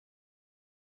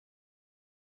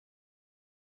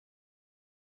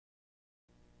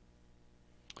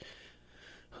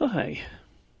Hi,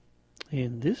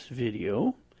 in this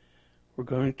video we're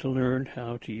going to learn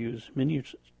how to use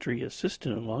Ministry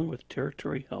Assistant along with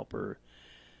Territory Helper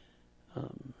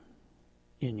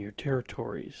in your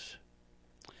territories.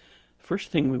 First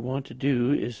thing we want to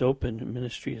do is open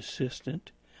Ministry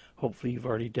Assistant. Hopefully you've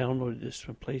already downloaded this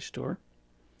from Play Store.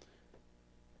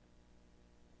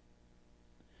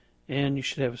 And you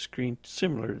should have a screen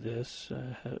similar to this.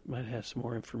 It might have some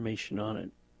more information on it.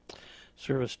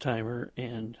 Service timer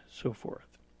and so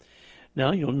forth.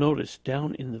 Now you'll notice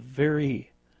down in the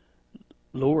very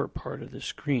lower part of the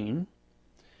screen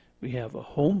we have a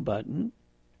home button,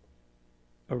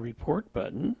 a report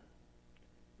button.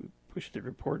 We push the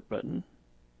report button.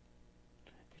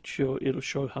 It'll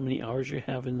show how many hours you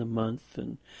have in the month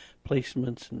and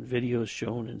placements and videos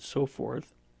shown and so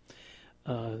forth.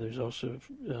 There's also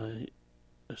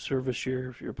a service year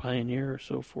if you're a pioneer or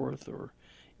so forth, or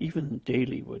even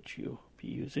daily what you'll be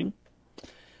using.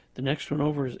 The next one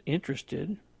over is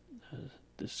interested.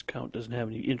 This account doesn't have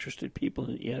any interested people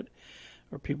in it yet,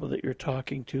 or people that you're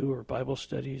talking to, or Bible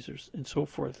studies, and so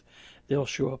forth. They'll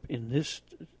show up in this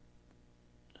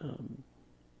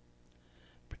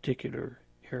particular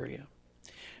area.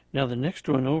 Now the next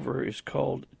one over is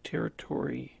called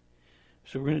territory.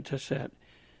 So we're going to touch that.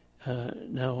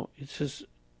 Now it says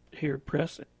here,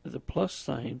 press the plus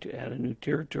sign to add a new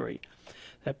territory.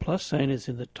 That plus sign is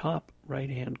in the top right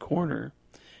hand corner.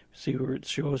 See where it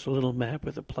shows a little map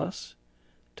with a plus?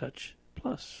 Touch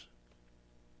plus.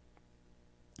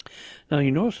 Now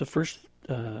you notice the first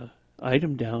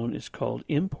item down is called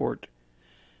import,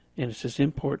 and it says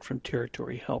import from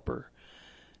Territory Helper.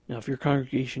 Now if your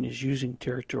congregation is using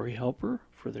Territory Helper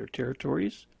for their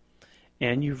territories,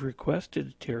 and you've requested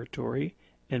a territory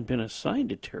and been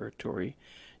assigned a territory,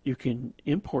 you can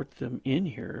import them in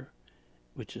here,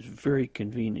 which is very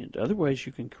convenient. Otherwise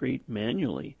you can create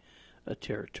manually a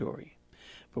territory.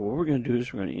 But what we're going to do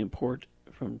is we're going to import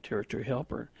from Territory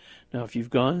Helper. Now if you've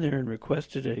gone there and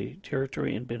requested a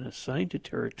territory and been assigned a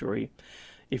territory,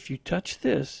 if you touch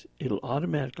this, it'll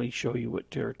automatically show you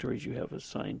what territories you have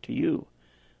assigned to you.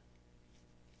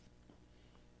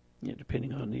 Yeah,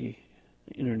 depending on the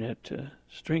internet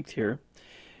strength here.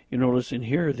 You notice in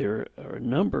here there are a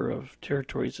number of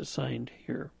territories assigned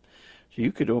here. So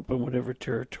you could open whatever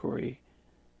territory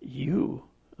you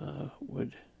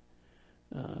would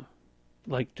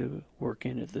like to work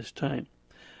in at this time.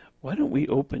 Why don't we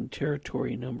open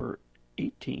territory number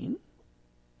 18?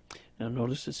 Now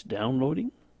notice it's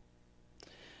downloading.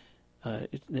 Now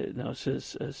it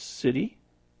says city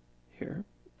here.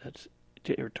 That's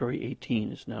territory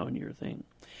 18 is now in your thing.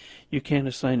 You can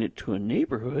assign it to a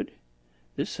neighborhood.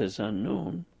 This says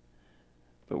unknown.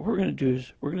 But what we're going to do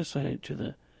is we're going to assign it to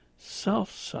the south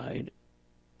side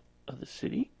of the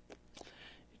city. It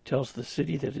tells the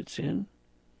city that it's in,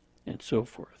 and so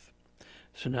forth.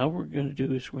 So now what we're going to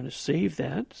do is we're going to save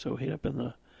that. So hit up in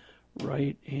the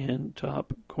right hand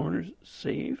top corner,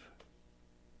 save.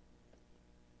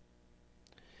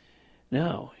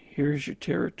 Now here's your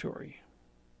territory.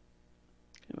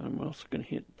 And I'm also going to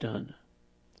hit done.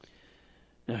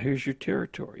 Now here's your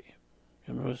territory.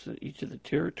 You'll notice that each of the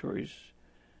territories,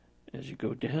 as you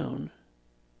go down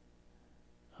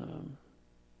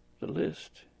the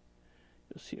list,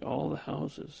 you'll see all the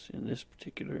houses in this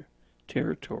particular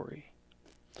territory.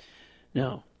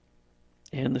 Now,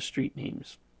 and the street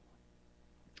names.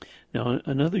 Now,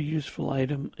 another useful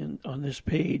item on this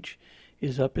page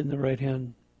is up in the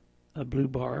right-hand blue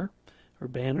bar or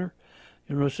banner.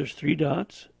 You'll notice there's 3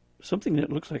 dots, something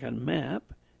that looks like a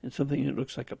map and something that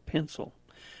looks like a pencil.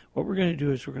 What we're going to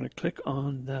do is we're going to click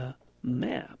on the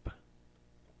map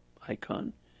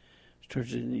icon. It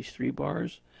turns it in these 3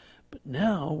 bars. But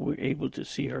now we're able to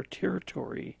see our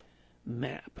territory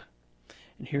map.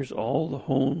 And here's all the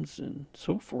homes and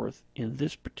so forth in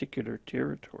this particular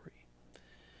territory.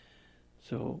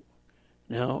 So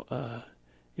now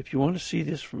if you want to see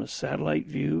this from a satellite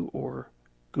view or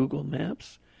Google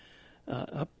Maps,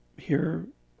 up here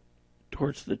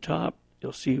towards the top,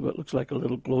 you'll see what looks like a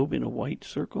little globe in a white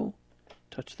circle.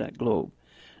 Touch that globe.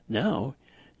 Now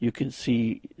you can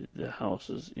see the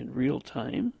houses in real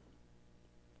time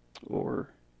or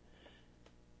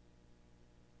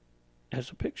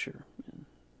as a picture. And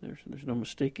there's no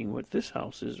mistaking what this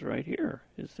house is right here,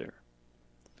 is there?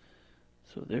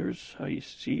 So there's how you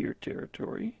see your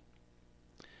territory.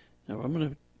 Now I'm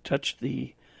going to touch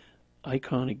the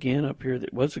icon again up here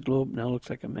that was a globe, now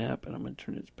looks like a map, and I'm going to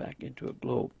turn it back into a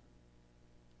globe.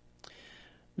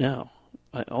 Now,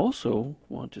 I also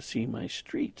want to see my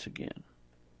streets again.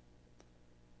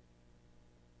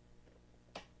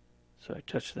 So I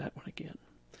touch that one again.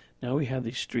 Now we have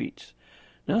these streets.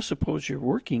 Now suppose you're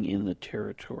working in the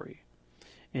territory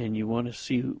and you want to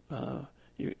see,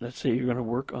 let's say you're going to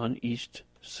work on East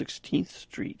 16th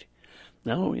Street.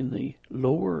 Now in the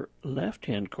lower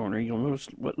left-hand corner, you'll notice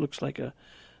what looks like a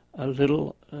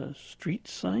little street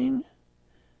sign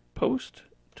post.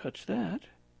 Touch that.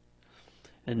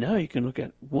 And now you can look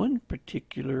at one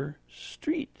particular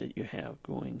street that you have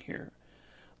going here.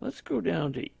 Let's go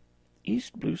down to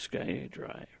East Blue Sky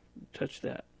Drive. Touch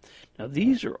that. Now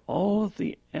these are all of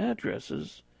the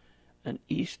addresses on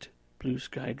East Blue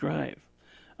Sky Drive.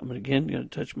 I'm going to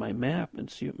touch my map and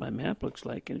see what my map looks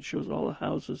like, and it shows all the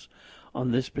houses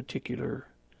on this particular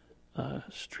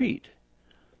street.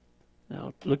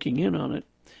 Now, looking in on it,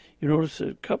 you notice that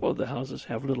a couple of the houses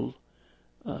have a little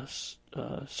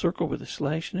circle with a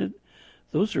slash in it.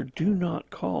 Those are do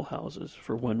not call houses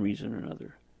for one reason or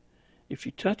another. If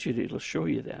you touch it, it'll show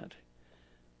you that.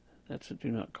 That's a do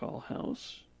not call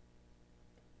house.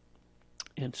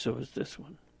 And so is this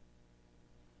one.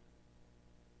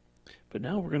 But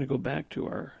now we're going to go back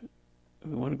to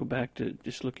we want to go back to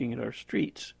just looking at our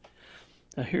streets.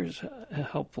 Now here's a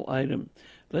helpful item.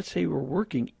 Let's say we're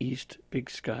working East Big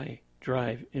Sky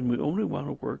Drive and we only want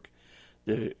to work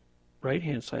the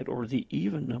right-hand side or the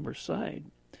even number side.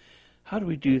 How do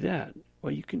we do that?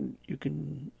 Well, you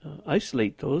can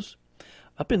isolate those.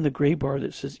 Up in the gray bar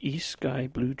that says East Sky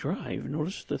Blue Drive,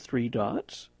 notice the 3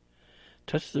 dots.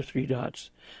 Touch the 3 dots.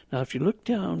 Now if you look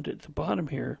down at the bottom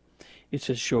here, it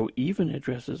says show even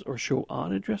addresses or show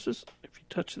odd addresses. If you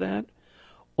touch that,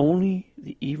 only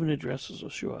the even addresses will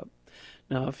show up.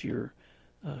 Now if you're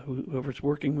whoever's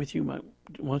working with you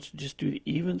wants to just do the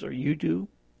evens, or you can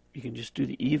just do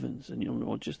the evens and you'll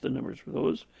know just the numbers for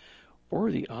those, or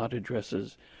the odd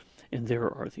addresses, and there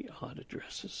are the odd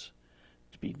addresses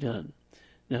to be done.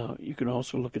 Now you can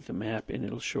also look at the map and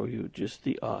it'll show you just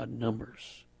the odd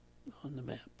numbers on the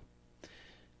map.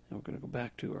 Now we're going to go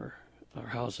back to our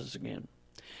houses again.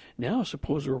 Now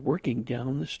suppose we're working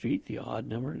down the street, the odd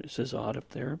number, and it says odd up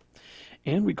there,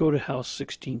 and we go to house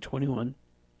 1621.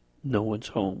 No one's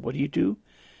home. What do?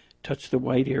 Touch the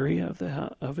white area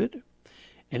of it,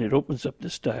 and it opens up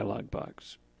this dialog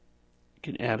box.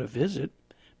 You can add a visit.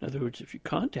 In other words, if you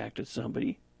contacted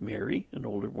somebody, Mary, an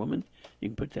older woman, you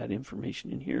can put that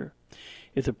information in here.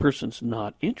 If the person's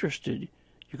not interested,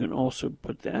 you can also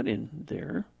put that in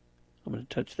there. I'm going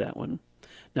to touch that one.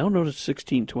 Now notice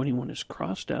 1621 is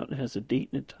crossed out and has a date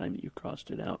and a time that you crossed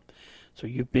it out. So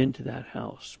you've been to that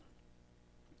house.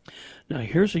 Now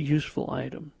here's a useful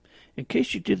item. In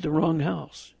case you did the wrong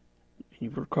house and you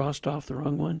were crossed off the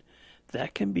wrong one,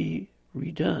 that can be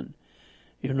redone.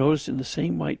 You'll notice in the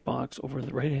same white box over on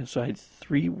the right hand side,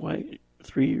 3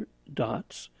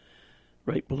 dots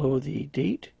right below the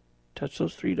date. Touch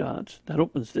those 3 dots. That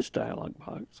opens this dialog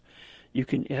box. You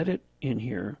can edit in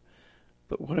here.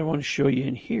 But what I want to show you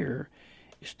in here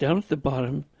is down at the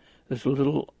bottom, there's a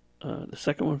little, the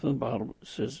second one from the bottom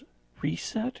says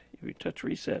reset. If you touch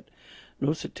reset,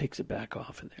 notice it takes it back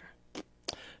off of there.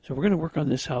 So we're going to work on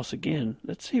this house again.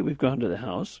 Let's say we've gone to the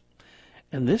house,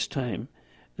 and this time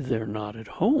they're not at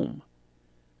home.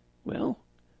 Well,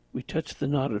 we touch the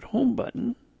not at home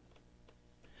button,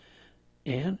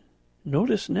 and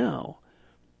notice now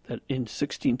that in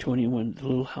 1621 the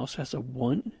little house has a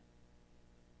 1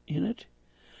 in it.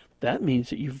 That means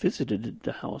that you visited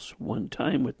the house one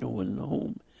time with no one in the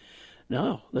home.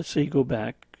 Now, let's say you go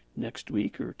back next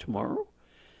week or tomorrow,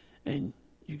 and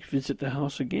you visit the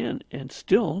house again, and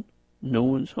still no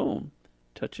one's home.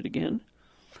 Touch it again.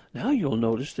 Now you'll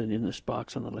notice that in this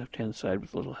box on the left-hand side with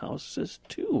the little house, it says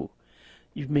 2.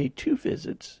 You've made 2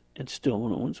 visits, and still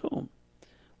no one's home.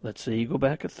 Let's say you go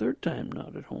back a 3rd time,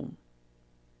 not at home.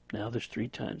 Now there's 3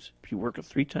 times. If you work it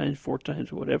 3 times, 4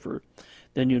 times, whatever,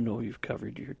 then you know you've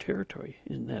covered your territory.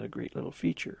 Isn't that a great little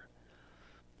feature?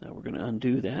 Now we're going to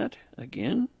undo that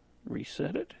again,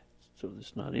 reset it, so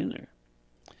it's not in there.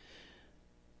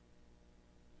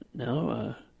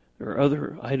 Now there are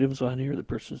other items on here. The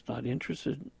person's not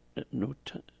interested. They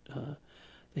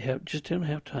just don't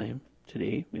have time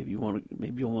today. Maybe you'll want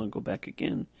to go back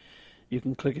again. You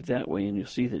can click it that way, and you'll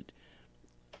see that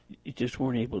you just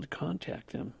weren't able to contact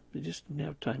them. They just didn't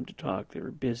have time to talk. They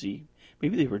were busy.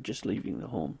 Maybe they were just leaving the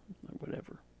home or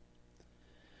whatever.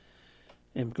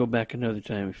 And go back another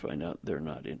time and find out they're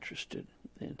not interested.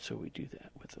 And so we do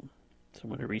that with them. So I'm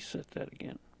going to reset that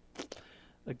again.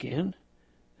 Again,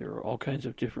 there are all kinds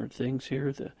of different things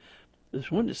here.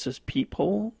 There's one that says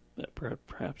peephole, that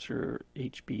perhaps are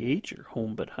HBH or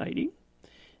home but hiding.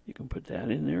 You can put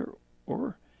that in there,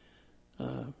 or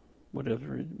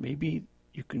whatever. Maybe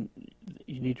you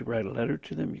need to write a letter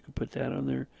to them. You can put that on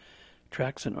there.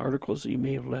 Tracts and articles that you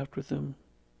may have left with them.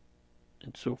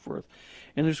 and so forth.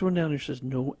 And there's one down there that says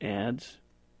no ads.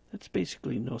 That's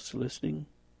basically no soliciting.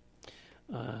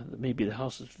 Maybe the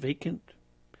house is vacant.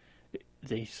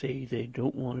 They say they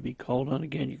don't want to be called on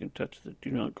again. You can touch the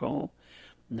do not call.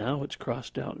 Now it's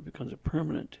crossed out. It becomes a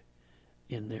permanent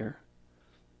in there.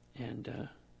 And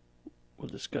we'll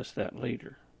discuss that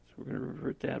later. So we're going to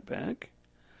revert that back.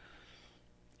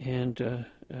 And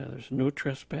there's no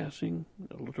trespassing.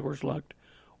 The door's locked.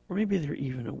 Or maybe they're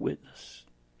even a witness.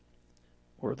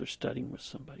 Or they're studying with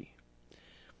somebody.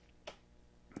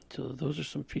 So those are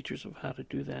some features of how to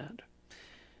do that.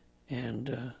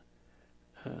 And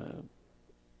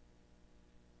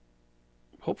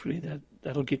hopefully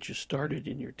that'll get you started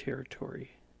in your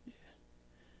territory.